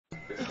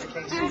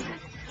Got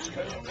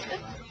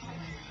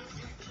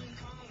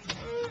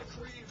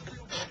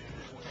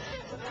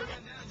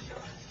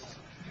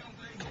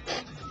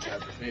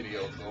the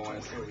video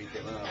going so we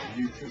can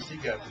YouTube. She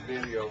got the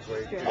video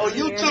right there. Oh,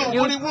 YouTube,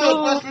 Woody Woods,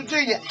 West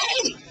Virginia.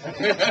 Hey!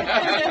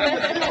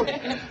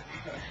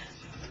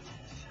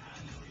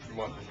 You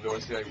want the door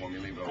shut? You want me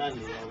to leave it open?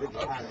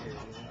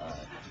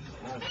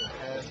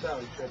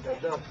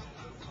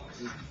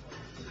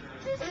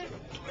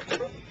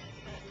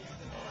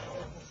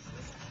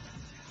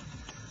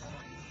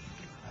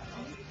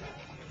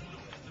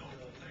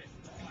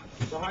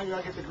 So how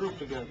y'all get the group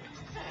together?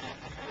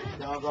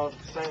 Y'all go to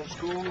the same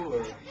school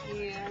or?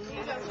 Yeah, we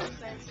go to the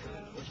same school.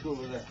 What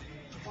school is that?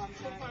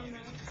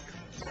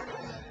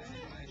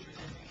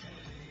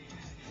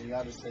 And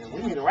y'all just saying,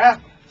 we need a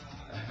rapper.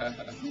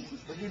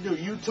 What do you do,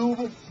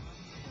 YouTuber?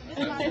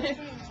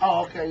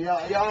 Oh, okay,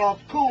 y'all all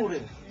cool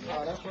then.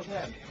 Oh, that's what's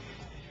happening.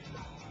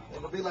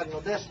 It'll be like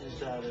no Destiny's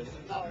Child, is it?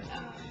 Oh,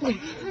 no.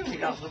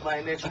 Kick out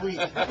somebody next week.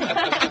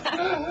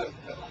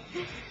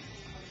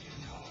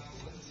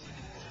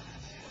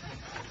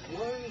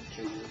 One,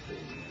 two, three.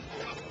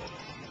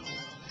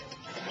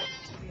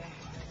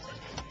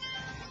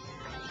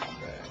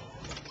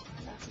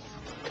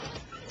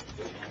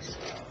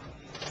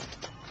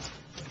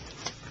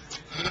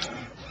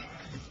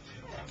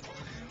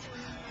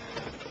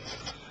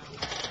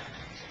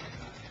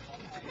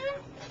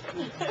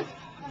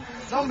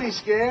 Don't be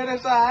scared,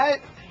 that's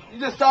alright.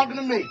 You're just talking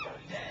to me.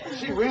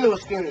 She real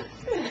scared.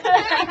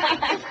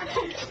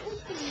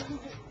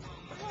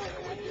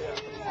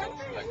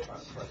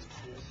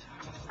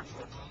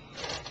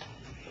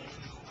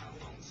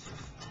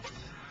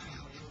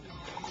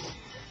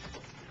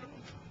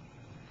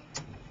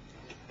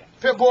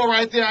 Pitbull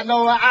right there. I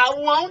know I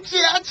won't.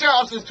 Yeah,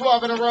 Charleston's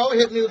 12 in a row.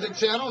 Hit Music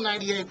Channel,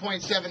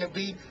 98.7 to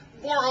beat.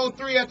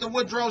 403 at the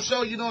Woodrow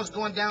Show. You know it's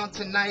going down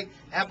tonight.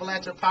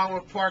 Appalachia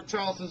Power Park.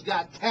 Charleston's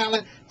Got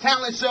Talent.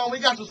 Talent show. We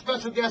got some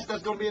special guests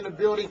that's going to be in the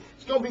building.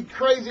 It's going to be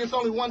crazy. It's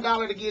only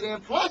 $1 to get in.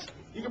 Plus,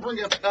 you can bring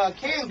a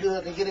canned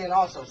good and get in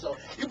also. So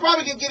you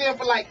probably can get in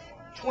for like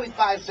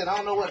 25 cents. I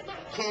don't know what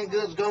canned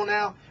goods go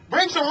now.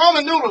 Bring some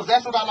Roman noodles.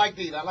 That's what I like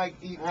to eat. I like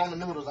to eat Roman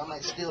noodles. I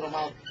might steal them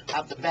out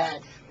the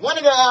bag. One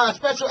of the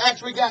special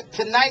acts we got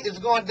tonight is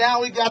going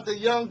down. We got the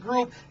young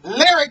group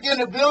Lyric in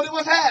the building.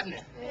 What's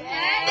happening?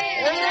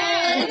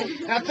 Hey.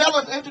 Now tell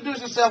us,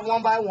 introduce yourself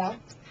one by one.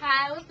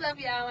 Hi, what's up,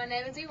 y'all? My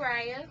name is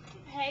Uriah.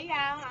 Hey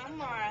y'all, I'm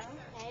Mara.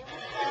 Hey,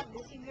 what's up?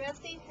 This your girl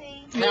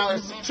CC. Now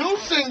it's 2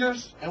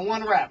 singers and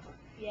 1 rapper.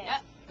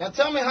 Yes. Now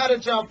tell me, how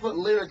did y'all put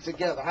Lyric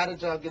together? How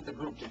did y'all get the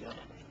group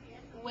together?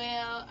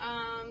 Well,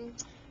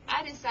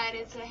 I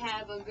decided to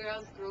have a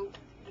girls group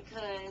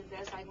because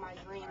that's like my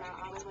dream.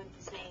 I always wanted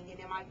to sing. And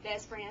then my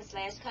best friend /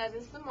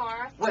 cousin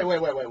Samara. Wait.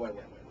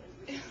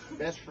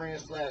 Best friend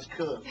 / cousin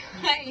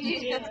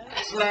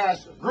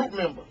 / group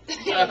member /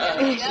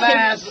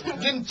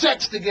 getting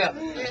checks together.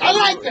 I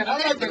like that.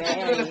 Keep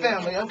it in the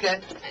family.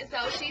 Okay. And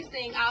so she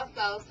sing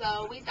also.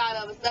 So we thought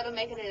of, instead of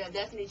making it a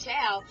Destiny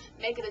Child,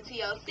 make it a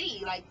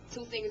TLC, like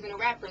 2 singers and a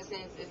rapper,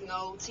 since there's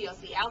no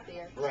TLC out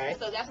there. Right.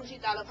 So that's when she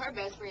thought of her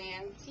best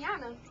friend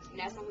Tiana, and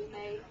that's when we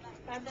made.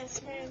 My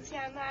best friend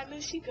Tiana, I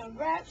knew she could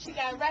rap. She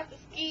got rapping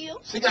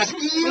skills. She got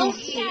skills?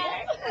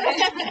 Yeah.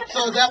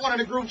 So is that one of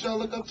the groups y'all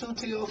look up to,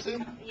 TLC?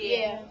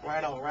 Yeah.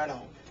 Right on.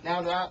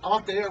 Now,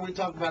 off the air, we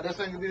talked about this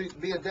ain't going to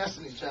be a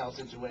Destiny's Child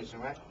situation,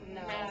 right?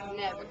 No,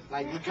 never.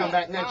 Like, you come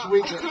back next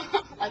week and,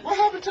 like, what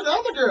happened to the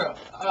other girl?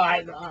 All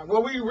right,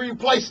 well, we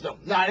replaced them.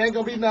 Nah, it ain't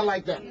going to be nothing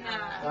like that.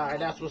 Nah. All right,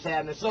 that's what's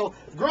happening. So,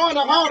 growing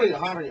up, how old are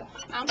you?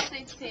 I'm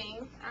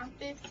 16. I'm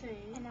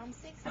 15. And I'm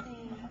 16.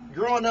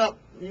 Growing up,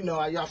 you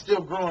know, y'all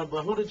still growing,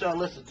 but who did y'all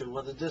listen to?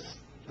 Was it just,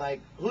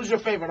 like, who's your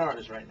favorite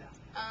artist right now?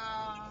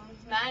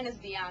 Mine is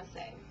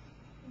Beyonce.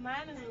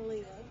 Mine is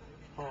Aaliyah.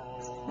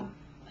 Oh.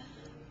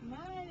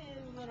 Mine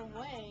is Lil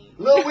Wayne.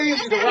 Lil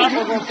Weezy, the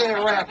rapper, gonna say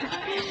a rapper.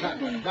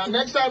 Now,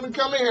 next time we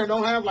come in here,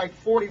 don't have like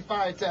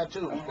 45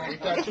 tattoos. The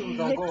tattoos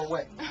don't go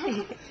away.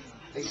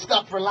 They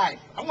stuck for life.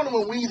 I wonder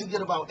when Weezy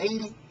get about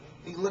 80,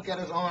 he look at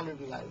his arm and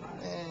be like,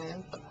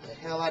 man, what the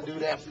hell I do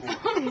that for?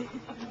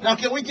 Now,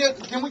 can we get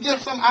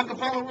some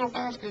acapella real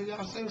fast? Can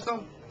y'all sing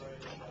something?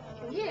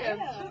 Yeah,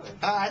 sure.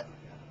 All right.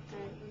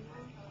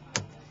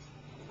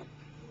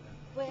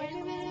 Wait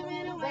a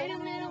minute, wait.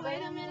 I'm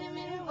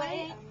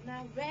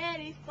not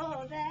ready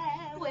for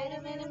that. Wait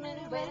a minute,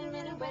 wait.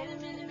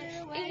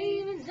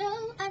 Even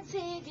though I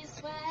take your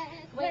swag.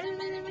 Wait a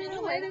minute,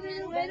 wait.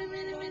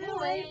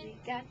 We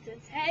got to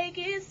take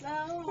it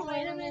slow.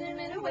 Wait a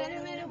minute, wait.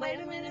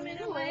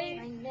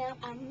 Right now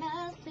I'm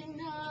nothing,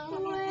 no.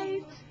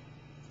 Wait.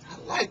 I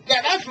like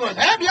that. That's what's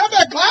happening. Y'all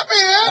better clap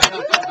here.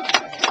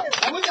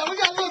 And we got a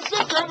little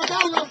sister. I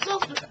forgot a little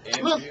sister.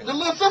 The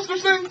little sister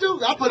sing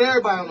too. I put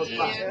everybody on the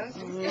spot. Yeah.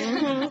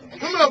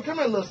 Mm-hmm. Come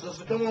here, little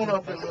sister. Come on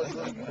up here, little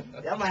sister.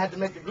 Y'all might have to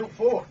make a group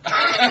 4. We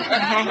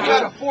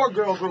got a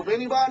 4-girl group.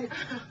 Anybody?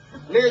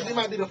 Liz, you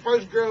might be the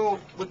first girl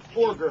with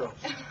 4 girls.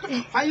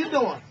 How you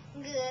doing?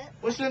 Good.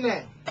 What's your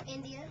name?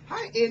 India.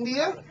 Hi,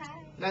 India.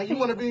 Hi. Now, you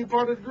want to be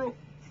part of the group?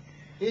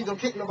 He ain't gonna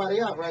kick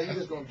nobody out, right? He's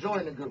just gonna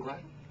join the group,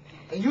 right?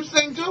 And you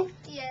sing too?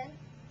 Yes,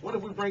 What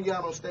if we bring you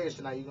out on stage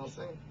tonight? You gonna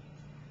sing?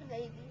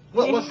 maybe.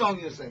 What song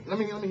you gonna sing? Let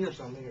me hear something.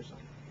 Let me hear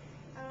something.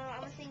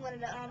 I'm gonna sing one of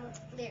the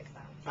lyric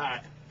songs. All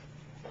right.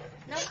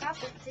 No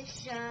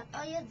competition.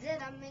 Oh, you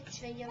did. I make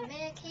sure your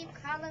man keep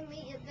calling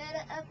me. You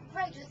better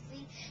upgrade your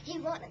seat. He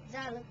want a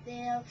dollar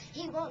bill.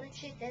 He want a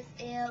chick that's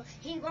ill.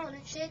 He want a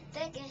chick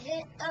that can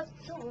hit up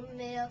to $1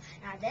 million.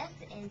 Now that's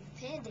the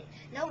independent.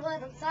 Know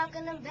what I'm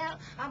talking about?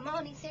 I'm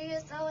only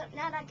serious, so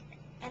now I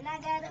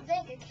got a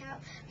bank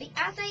account.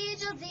 Beyonce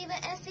is your diva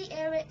and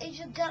Sierra is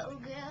your go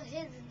girl.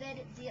 Here's a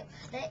better deal.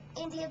 Let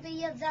India be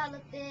your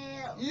dollar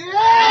bill.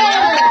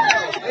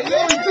 Yeah! Hey, you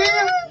only 10?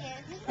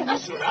 Yes.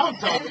 That's what I'm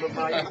talking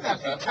about. You got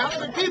some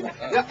talented people.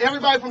 Yeah,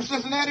 everybody from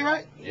Cincinnati,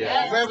 right?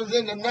 Yeah.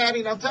 Representing the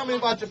Natty. Now tell me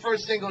about your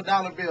first single,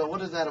 Dollar Bill.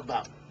 What is that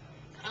about?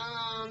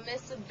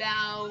 It's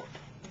about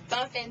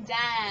bumping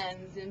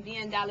dimes and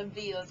being dollar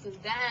bills, because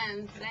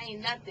dimes, they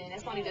ain't nothing.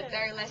 That's only the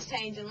third less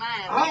change in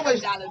line.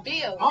 Always- dollar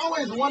bills. I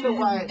always wonder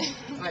why,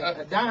 like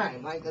a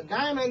dime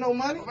ain't no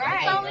money.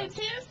 Right. It's only 10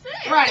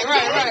 cents. Right.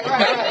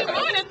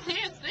 More than 10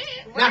 cents.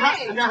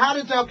 Now, how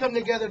did y'all come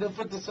together to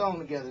put the song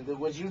together?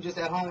 Was you just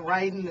at home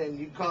writing and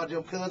you called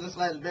your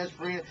cousin / best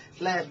friend /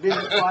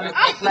 business partner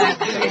 /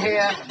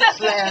 billionaire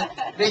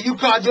 / then you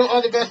called your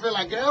other best friend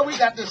like, girl, we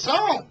got this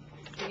song.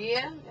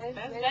 Yeah, That's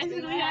that's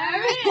basically how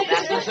it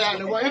That's is. what's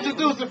happening. Well,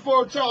 introduce the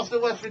for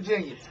Charleston, West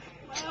Virginia.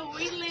 Well,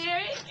 we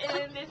Lyric,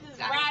 and this is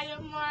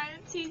Ryan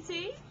Martin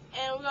TT,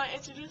 and we're going to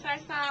introduce our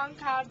song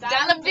called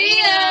Dollar Bill.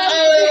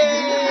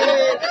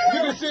 Hey! You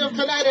can see him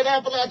tonight at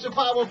Appalachia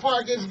Power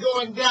Park. It's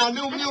going down.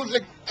 New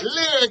music,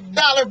 Lyric,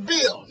 Dollar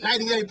Bill,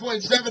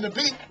 98.7 The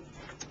Beat.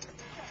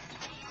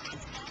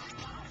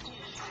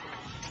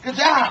 Good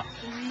job.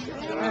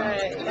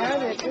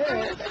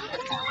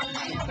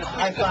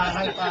 High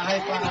five. How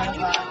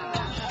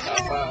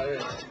about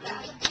it?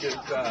 Good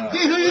job. D,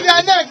 who you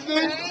got next,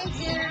 dude? Thank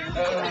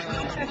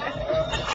you.